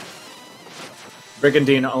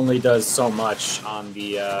 Brigandine only does so much on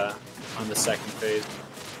the second phase.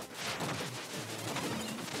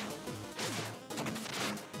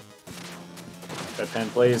 BreadPan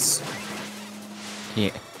plays.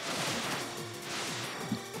 Yeah.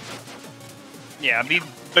 Yeah,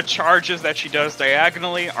 the charges that she does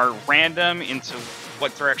diagonally are random into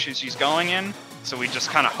what direction she's going in, so we just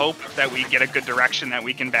kind of hope that we get a good direction that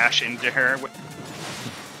we can bash into her.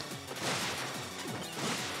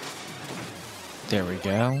 There we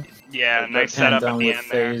go. Yeah, nice BreadPan setup at done the with end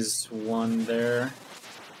there. phase 1 there.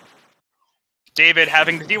 David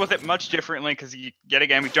having to deal with it much differently because, yet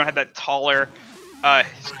again, we don't have that taller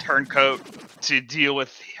turncoat to deal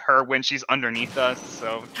with her when she's underneath us,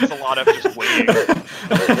 so it's a lot of just waiting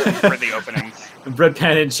for the openings.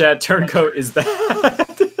 BreadPan in chat, Turncoat is that.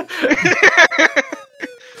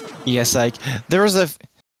 Yes, like there was a.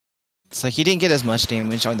 It's like he didn't get as much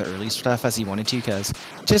damage on the early stuff as he wanted to, because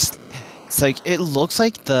it's like it looks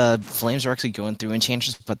like the flames are actually going through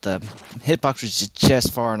Enchantress, but the hitbox was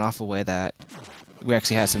just far enough away that we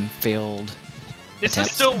actually had some failed. This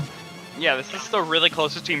attempts. is still, yeah, this is still really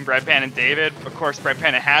close between BreadPan and David. Of course,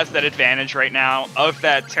 BreadPan has that advantage right now of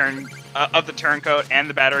that of the turncoat and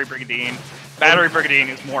the battery brigandine. Battery brigandine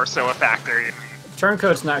is more so a factor.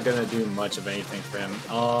 Turncoat's not gonna do much of anything for him.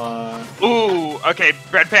 Ooh, okay,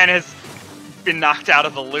 BreadPan has been knocked out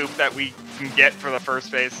of the loop that we can get for the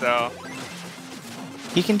first phase, so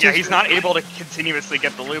He can. yeah, he's not able to continuously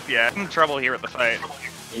get the loop yet. I'm in trouble here with the fight.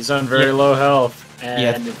 He's on very low health.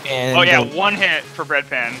 And And Oh yeah, 1 hit for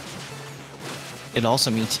BreadPan. it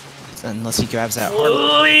also means unless he grabs that.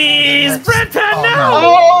 please, BreadPan,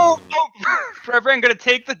 Oh, no! Oh, BreadPan gonna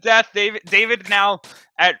take the death. David now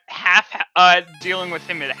at half, dealing with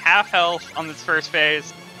him at half health on this first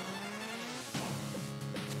phase.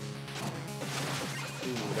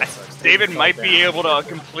 Ooh, that sucks. David fell might down. be able to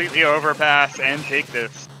completely overpass and take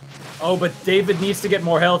this. Oh, but David needs to get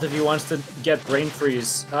more health if he wants to get Brain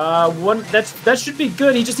Freeze. That should be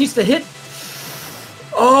good. He just needs to hit.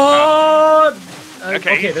 Oh.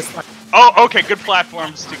 Okay. Okay, that's fine. Oh, okay, good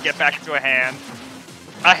platforms to get back to a hand.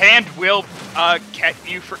 A hand will get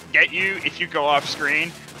you if you go off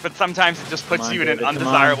screen, but sometimes it just puts Come on, you in David, an come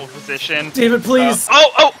undesirable position. David, please.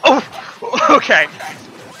 Oh, okay.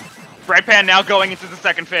 BreadPan now going into the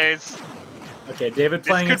second phase. Okay, David This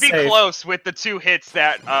playing could it be safe. close with the 2 hits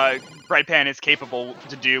that BreadPan is capable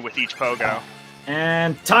to do with each pogo.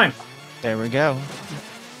 And time. There we go.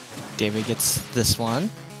 David gets this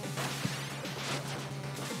one.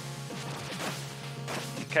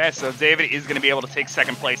 Okay, so David is going to be able to take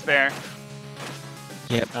second place there.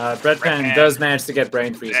 Yep. BreadPan does manage to get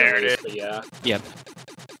Brain Freeze There at it least, is. but yeah. Yep.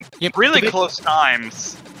 Yep. Really the big- close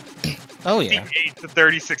times. Oh yeah. 58 to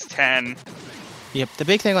 36-10. Yep. The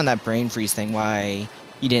big thing on that brain freeze thing, why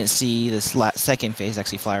you didn't see this second phase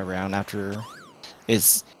actually fly around after,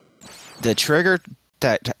 is the trigger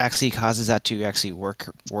that actually causes that to actually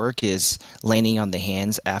work is landing on the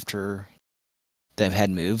hands after the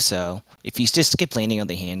head moves. So if you just skip landing on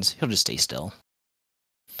the hands, he'll just stay still.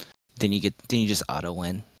 Then you just auto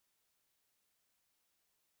win.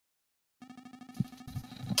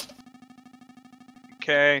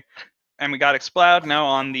 Okay, and we got Exploud now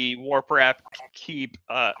on the Warp Wrap Keep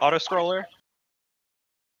auto scroller.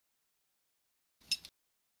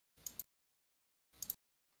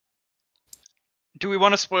 Do we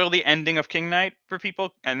want to spoil the ending of King Knight for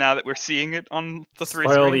people? And now that we're seeing it on the three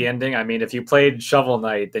Spoil screen? the ending. I mean, if you played Shovel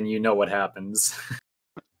Knight, then you know what happens.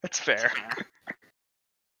 That's fair.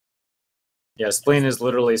 Yeah, Spleen is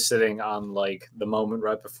literally sitting on like the moment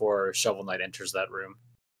right before Shovel Knight enters that room.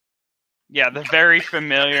 Yeah, the very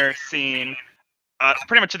familiar scene,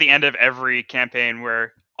 pretty much at the end of every campaign,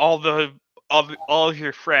 where all of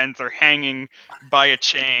your friends are hanging by a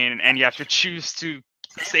chain, and you have to choose to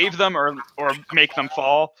save them or make them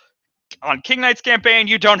fall. On King Knight's campaign,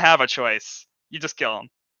 you don't have a choice. You just kill them,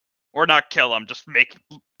 or not kill them. Just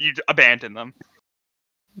you abandon them.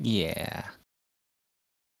 Yeah.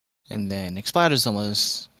 And then Explode is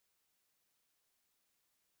almost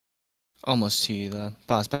to the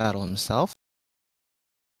boss battle himself.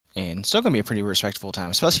 And still going to be a pretty respectable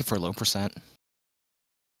time, especially for low percent.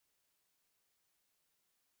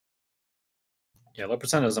 Yeah, low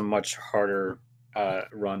percent is a much harder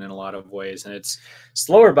run in a lot of ways, and it's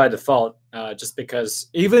slower by default, just because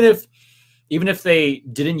even if they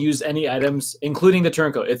didn't use any items, including the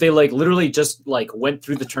turncoat, if they like literally just like went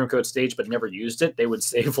through the turncoat stage but never used it, they would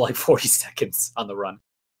save like 40 seconds on the run.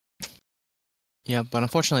 Yeah, but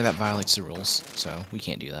unfortunately that violates the rules, so we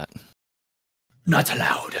can't do that. Not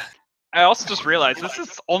allowed. I also just realized this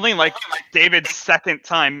is only like David's second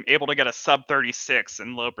time able to get a sub 36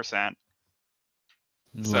 in low percent.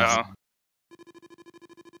 So.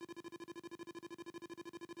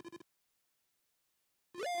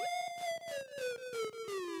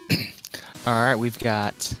 Alright, we've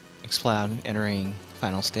got Explode entering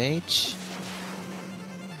final stage.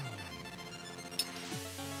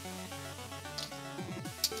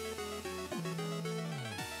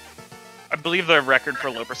 I believe the record for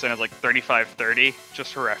low percent is like 35-30,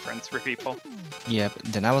 just for reference for people. Yep,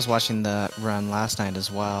 then I was watching the run last night as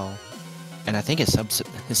well. And I think his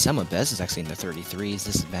sum of best is actually in the 33s.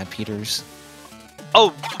 This is Matt Peters.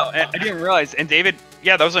 Oh, I didn't realize. And David,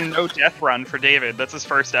 yeah, that was a no death run for David. That's his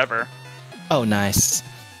first ever. Oh, nice.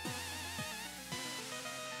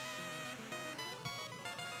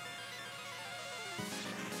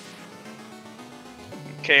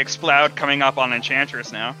 Okay, Explode coming up on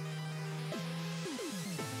Enchantress now.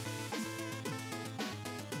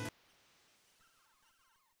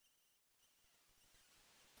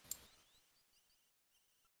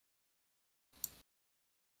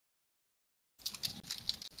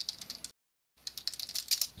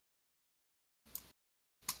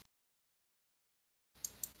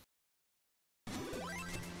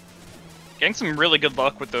 Getting some really good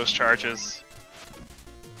luck with those charges.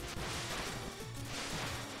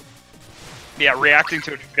 Yeah, reacting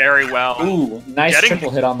to it very well. Ooh, nice triple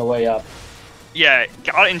hit on the way up. Yeah,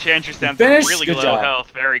 got Enchantress down to really low health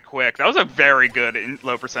very quick. That was a very good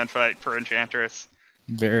low percent fight for Enchantress.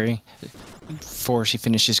 Very. Before she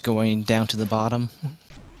finishes going down to the bottom.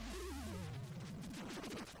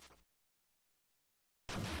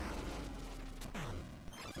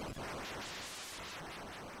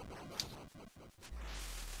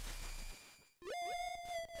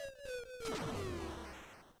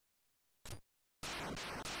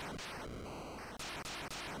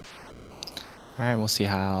 Alright, we'll see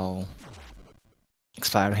how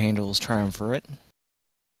Explode handles Triumvirate.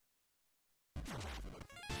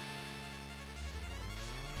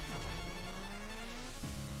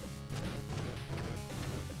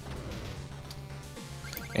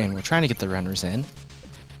 And we're trying to get the runners in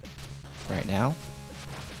right now.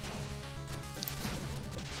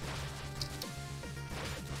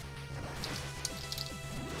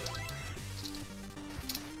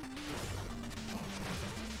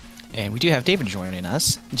 And we do have David joining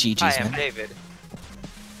us. GG's, I am man. David.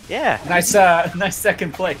 Yeah. Nice, nice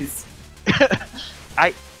second place.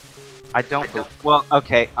 I don't. Well,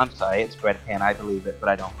 okay. I'm sorry. It's BreadPan. I believe it, but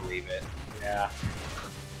I don't believe it. Yeah.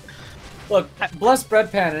 Look, bless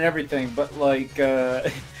BreadPan and everything, but like,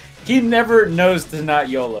 he never knows to not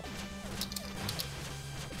YOLO.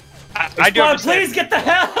 I do understand. Please get the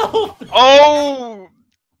hell! Oh!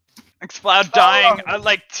 Explode dying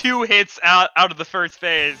like 2 hits out of the first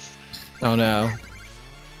phase. Oh no.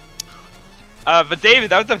 But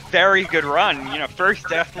David, that was a very good run. You know, first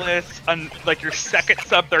deathless, like your second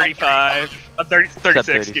sub 35, 36,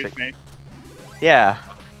 excuse me. Yeah.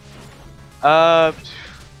 I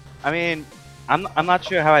mean, I'm not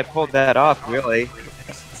sure how I pulled that off, really.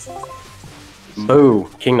 Boo!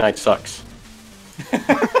 King Knight sucks.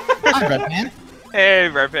 Hi, BreadPan. Hey,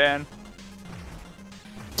 BreadPan.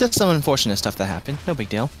 Just some unfortunate stuff that happened. No big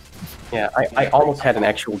deal. Yeah, I almost had an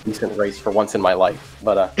actual decent race for once in my life,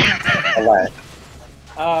 but alas.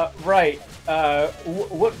 Right.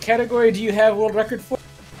 What category do you have world record for?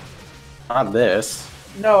 Not this.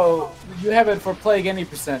 No, you have it for plague any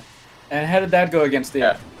percent. And how did that go against it?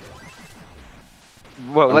 Yeah.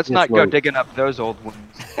 Well, let's It's not go like- digging up those old wounds.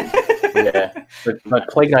 Yeah, but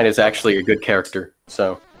Plague Knight is actually a good character,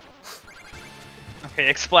 so. Okay,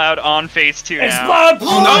 Exploud on phase 2 now. Explode, please!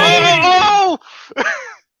 Oh!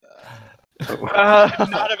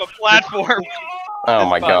 Not have a platform. Oh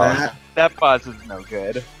my god. That boss is no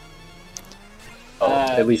good. Oh,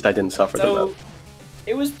 at least I didn't suffer the So, most.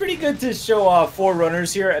 it was pretty good to show off 4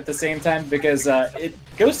 runners here at the same time because it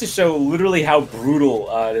goes to show literally how brutal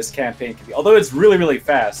this campaign can be. Although it's really, really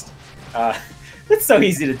fast. It's so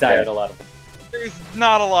easy to die at a lot of them. There's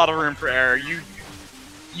not a lot of room for error.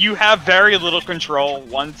 You have very little control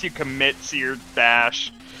once you commit to your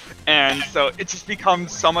dash, and so it just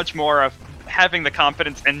becomes so much more of having the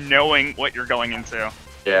confidence and knowing what you're going into.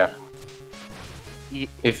 Yeah.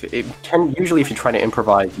 Usually if you try to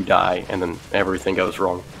improvise, you die, and then everything goes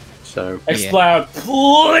wrong. So. Explode,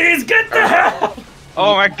 please get the hell!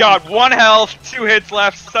 Oh my god, 1 health, 2 hits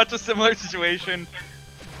left, such a similar situation.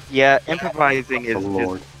 Yeah, improvising is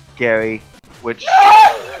scary, which...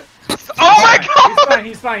 Oh my god!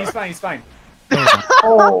 He's fine.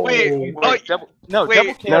 Oh. Wait, double KO No,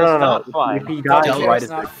 is not fine. If he dies Double right KO is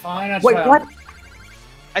not fine, that's Wait, fine. what?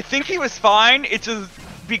 I think he was fine, it's just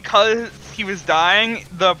because he was dying,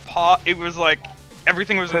 it was like,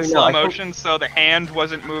 everything was in slow motion, so the hand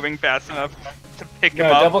wasn't moving fast enough to pick him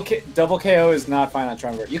up. Double KO is not fine on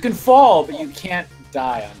Triumvirate. You can fall, but you can't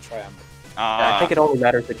die on Triumvirate. I think it only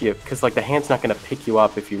matters if you, because like the hand's not going to pick you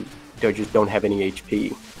up if you just don't have any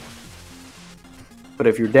HP. But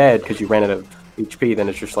if you're dead because you ran out of HP, then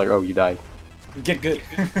it's just like, oh, you died. Get good.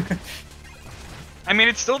 I mean,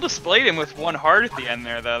 it still displayed him with 1 heart at the end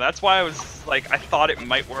there, though. That's why I was like, I thought it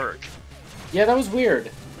might work. Yeah, that was weird.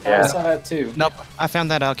 Yeah. I saw that too. Nope, I found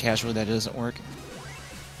that out casually. That doesn't work.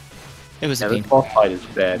 It was a The pain. boss fight is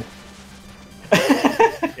bad.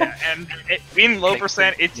 Yeah, and being low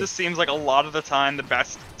percent, it just seems like a lot of the time the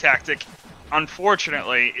best tactic,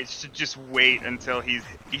 unfortunately, is to just wait until he's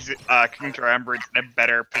King Triumvirate's in a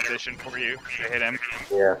better position for you to hit him.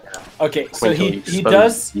 Yeah. Okay, so Wait till he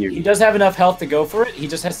exposes you. does have enough health to go for it. He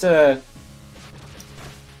just has to.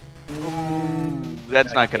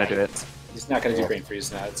 That's not gonna do it. He's not gonna do Brain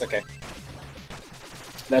Freeze now. It's okay.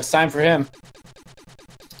 That's time for him.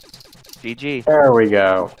 GG. There we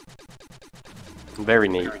go. Very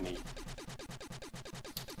neat.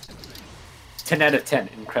 10 out of 10.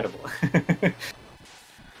 Incredible.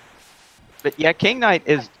 But yeah, King Knight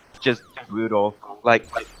is just brutal. Like,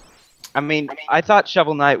 I mean, I thought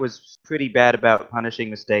Shovel Knight was pretty bad about punishing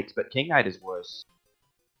mistakes, but King Knight is worse.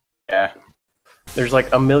 Yeah. There's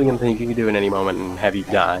like a million things you can do in any moment and have you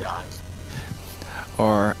die.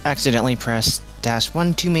 Or accidentally press dash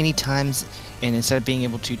 1 too many times, and instead of being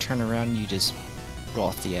able to turn around, you just roll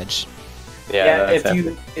off the edge. Yeah, that's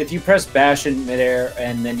happened. if you press bash in midair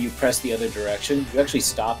and then you press the other direction, you actually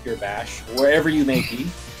stop your bash wherever you may be.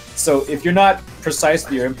 So if you're not precise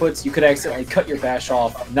with your inputs, you could accidentally cut your bash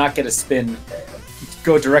off, not get a spin,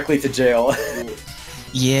 go directly to jail.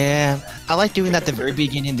 Yeah, I like doing that at the very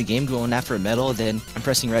beginning of the game, going after a medal, then I'm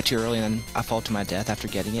pressing red too early, and then I fall to my death after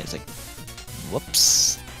getting it. It's like,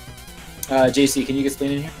 whoops. JC, can you get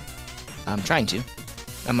Spleen in here? I'm trying to.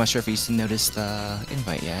 I'm not sure if he's noticed the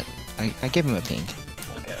invite yet. I gave him a ping.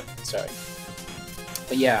 Okay, sorry.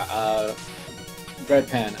 But yeah,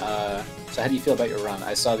 BreadPan, so how do you feel about your run?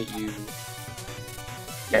 I saw that you...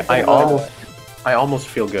 Yeah, I almost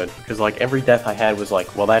feel good, because like every death I had was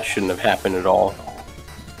like, well, that shouldn't have happened at all.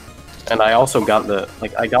 And I also got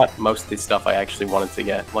I got most of the stuff I actually wanted to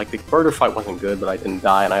get. Like the birder fight wasn't good, but I didn't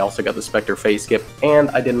die, and I also got the Spectre phase skip, and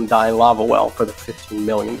I didn't die in Lava Well for the 15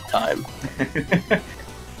 millionth time.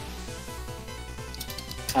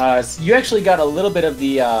 So you actually got a little bit of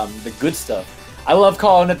the good stuff. I love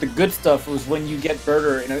calling it the good stuff. Was when you get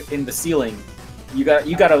birder in the ceiling. You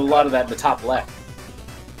got a lot of that in the top left.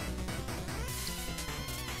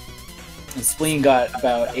 And Spleen got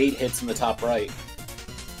about 8 hits in the top right.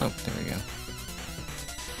 Oh, there we go.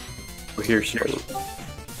 Well, here's Spleen.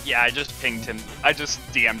 Yeah, I just pinged him. I just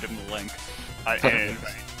DM'd him the link. And,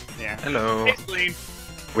 yeah. Hello. Hey, Spleen.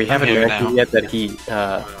 We haven't here mentioned now. yet that he,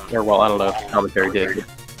 or well, I don't know if the commentary did.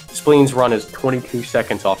 Spleen's run is 22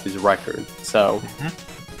 seconds off his record, so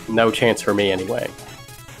no chance for me anyway.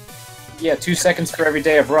 Yeah, 2 seconds for every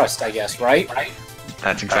day of Rust, I guess, right?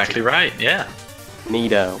 That's exactly right, yeah.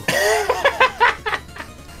 Neato.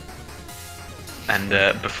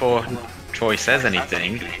 And before Troy says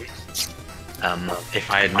anything,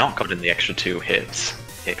 if I had not gotten the extra 2 hits,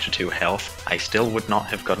 the extra 2 health, I still would not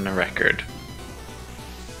have gotten a record.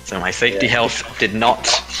 So my safety health did not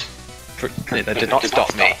That did not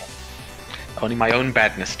stop me. Only my own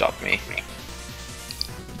badness stopped me.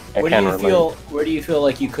 Where do you feel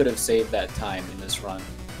like you could have saved that time in this run?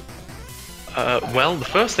 Well, the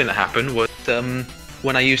first thing that happened was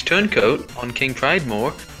when I used Turncoat on King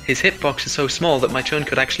Pridemore, his hitbox is so small that my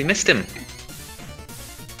Turncoat actually missed him.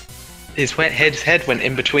 His head went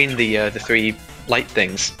in between the 3 light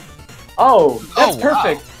things. Oh, that's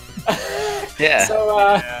perfect! Yeah. So,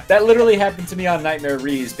 that literally happened to me on Nightmare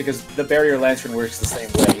Rees, because the barrier lantern works the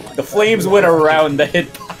same way. The flames went around the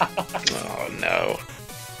hitbox. Oh no.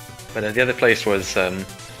 But the other place was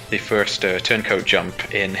the first Turncoat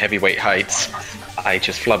jump in Heavyweight Heights. I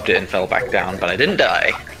just flubbed it and fell back down, but I didn't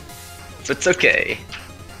die. So it's okay.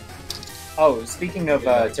 Oh, speaking of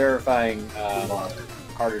terrifying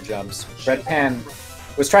harder jumps, BreadPan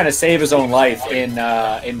was trying to save his own life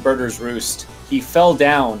in Birder's Roost. He fell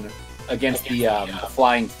down against the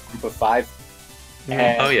flying group of 5.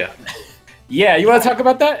 And, oh yeah. Yeah, you want to talk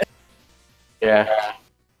about that? Yeah.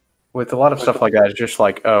 With a lot of stuff like that, it's just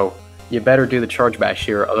like, oh, you better do the charge bash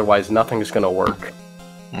here, otherwise nothing's gonna work.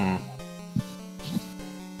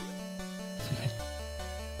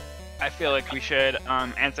 I feel like we should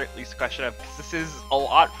answer at least a question of, because this is a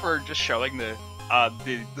lot for just showing the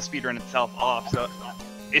speedrun itself off. So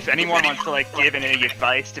if anyone wants to like give any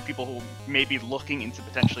advice to people who may be looking into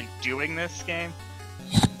potentially doing this game.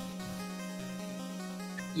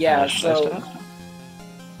 Yeah, so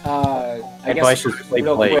I guess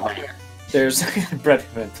real quick, there's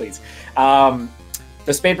BreadPan, please.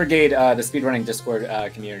 The Spade Brigade, the speedrunning Discord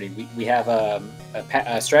community, we have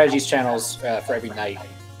strategies channels for every night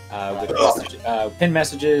with pinned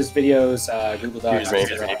messages, videos, Google Docs,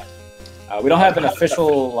 etc. We don't have an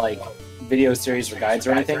official like video series or guides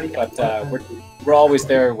or anything, but we're always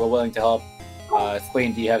there. We're willing to help.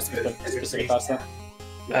 Spleen, do you have specific thoughts there?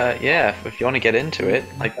 Yeah, if you want to get into it,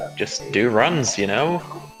 like, just do runs, you know?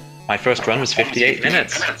 My first run was 58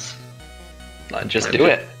 minutes. Just do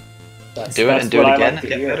it. Do it and do it again and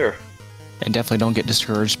get better. And definitely don't get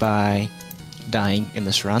discouraged by dying in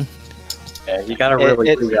this run. Yeah, you gotta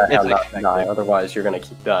really figure out how not to die, otherwise you're gonna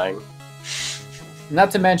keep dying.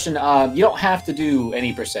 Not to mention, you don't have to do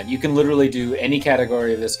any percent. You can literally do any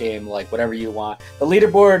category of this game, like whatever you want. The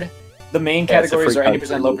leaderboard, the main categories are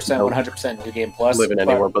 80%, low percent, 100% New Game Plus. Living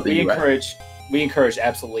anywhere but the US. We encourage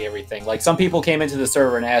absolutely everything. Like, some people came into the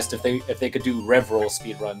server and asked if they could do RevRoll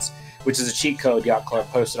speedruns, which is a cheat code Yacht Club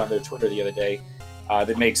posted on their Twitter the other day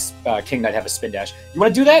that makes King Knight have a spin dash. You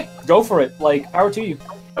want to do that? Go for it. Like, power to you.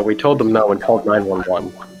 We told them no and called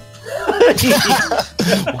 911.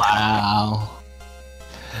 Wow.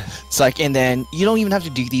 It's like, and then you don't even have to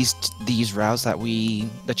do these routes that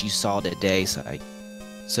you saw today.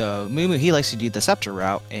 So Mumu, he likes to do the Scepter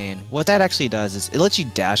route, and what that actually does is it lets you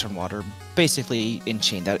dash on water, basically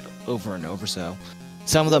enchain that over and over. So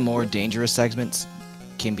some of the more dangerous segments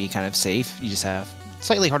can be kind of safe. You just have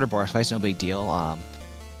slightly harder boss fights, no big deal.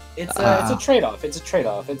 It's a trade-off. It's a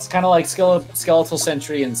trade-off. It's kind of like Skeletal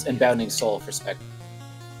Sentry and Bounding Soul for Spectre.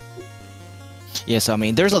 Yeah, so I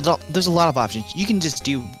mean, there's a lot of options. You can just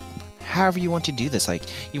do however you want to do this. Like,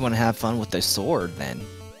 you want to have fun with the sword, then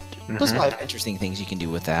there's a lot of interesting things you can do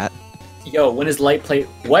with that. Yo, when is lightweight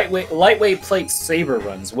plate saber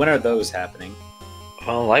runs? When are those happening?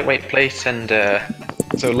 Well, lightweight plate and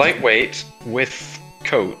so lightweight with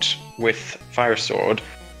coat with fire sword.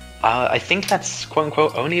 I think that's quote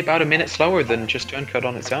unquote only about a minute slower than just Turncoat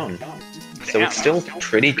on its own. So it's still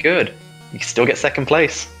pretty good. You can still get second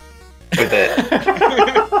place with it.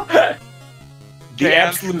 The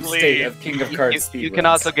absolute state of King of Cards speed. You can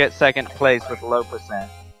also get second place with low percent.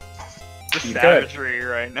 The savagery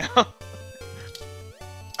right now.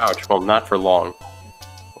 Ouch, well, not for long.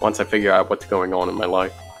 Once I figure out what's going on in my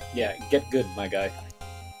life. Yeah, get good, my guy.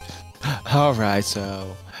 Alright,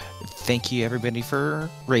 so thank you everybody for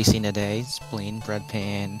racing today. Spleen,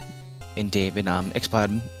 BreadPan, and David.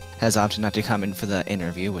 Exploud has opted not to come in for the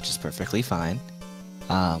interview, which is perfectly fine.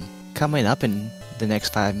 Coming up in the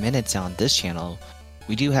next 5 minutes on this channel,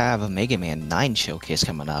 we do have a Mega Man 9 showcase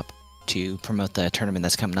coming up to promote the tournament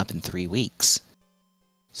that's coming up in 3 weeks.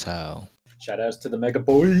 So, shoutouts to the Mega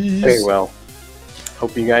Boys. Very well.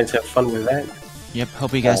 Hope you guys have fun with that. Yep,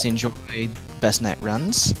 hope you guys enjoy Best Night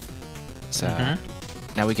runs. So,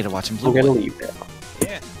 now we get to watch them blue. I'm gonna leave now.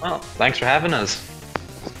 Yeah, well, thanks for having us.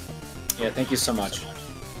 Yeah, thank you so much.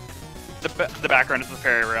 The background is the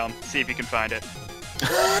fairy realm. See if you can find it.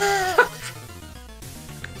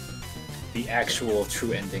 The actual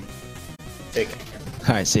true ending. Take it.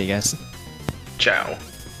 Alright, see you guys. Ciao.